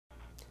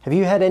Have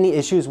you had any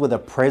issues with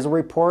appraisal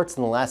reports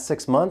in the last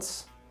 6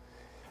 months?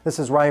 This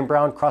is Ryan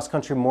Brown, Cross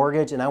Country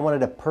Mortgage, and I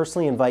wanted to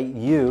personally invite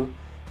you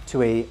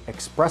to a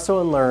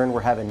Espresso and Learn we're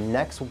having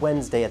next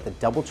Wednesday at the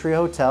DoubleTree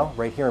Hotel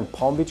right here in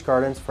Palm Beach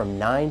Gardens from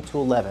 9 to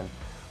 11.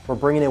 We're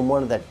bringing in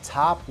one of the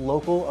top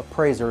local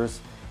appraisers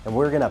and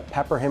we're going to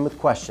pepper him with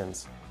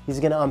questions. He's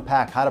going to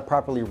unpack how to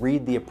properly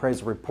read the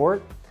appraisal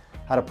report,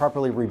 how to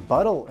properly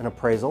rebuttal an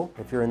appraisal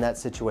if you're in that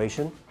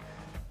situation.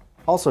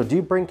 Also, do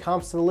you bring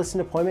comps to the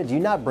listing appointment? Do you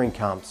not bring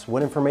comps?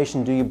 What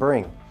information do you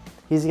bring?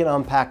 He's going to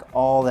unpack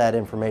all that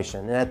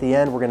information. And at the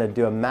end, we're going to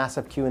do a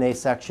massive Q&A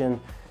section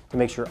to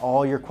make sure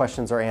all your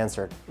questions are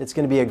answered. It's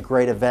going to be a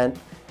great event.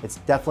 It's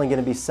definitely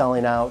going to be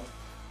selling out.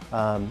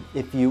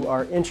 If you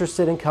are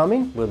interested in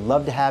coming, we'd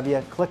love to have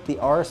you. Click the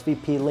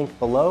RSVP link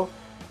below,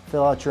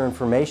 fill out your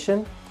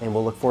information, and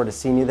we'll look forward to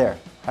seeing you there.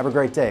 Have a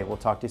great day. We'll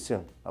talk to you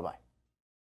soon. Bye-bye.